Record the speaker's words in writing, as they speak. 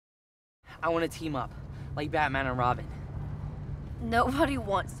I want to team up, like Batman and Robin. Nobody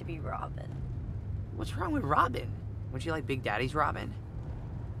wants to be Robin. What's wrong with Robin? Would you like Big Daddy's Robin?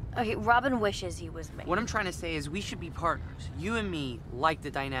 Okay, Robin wishes he was me. What I'm trying to say is we should be partners. You and me like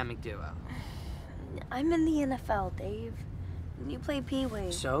the dynamic duo. I'm in the NFL, Dave. You play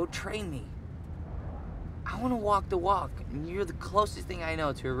Pee-wee. So train me. I want to walk the walk, and you're the closest thing I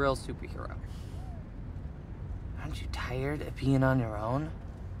know to a real superhero. Aren't you tired of being on your own?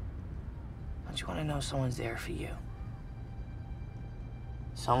 Don't you want to know someone's there for you?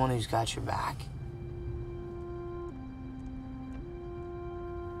 Someone who's got your back?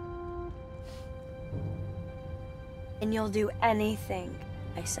 And you'll do anything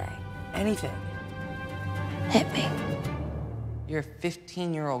I say. Anything. Hit me. You're a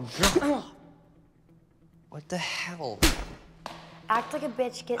 15-year-old girl. What the hell? Act like a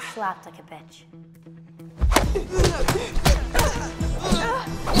bitch, get slapped like a bitch.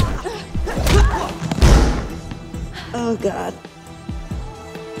 Oh, God.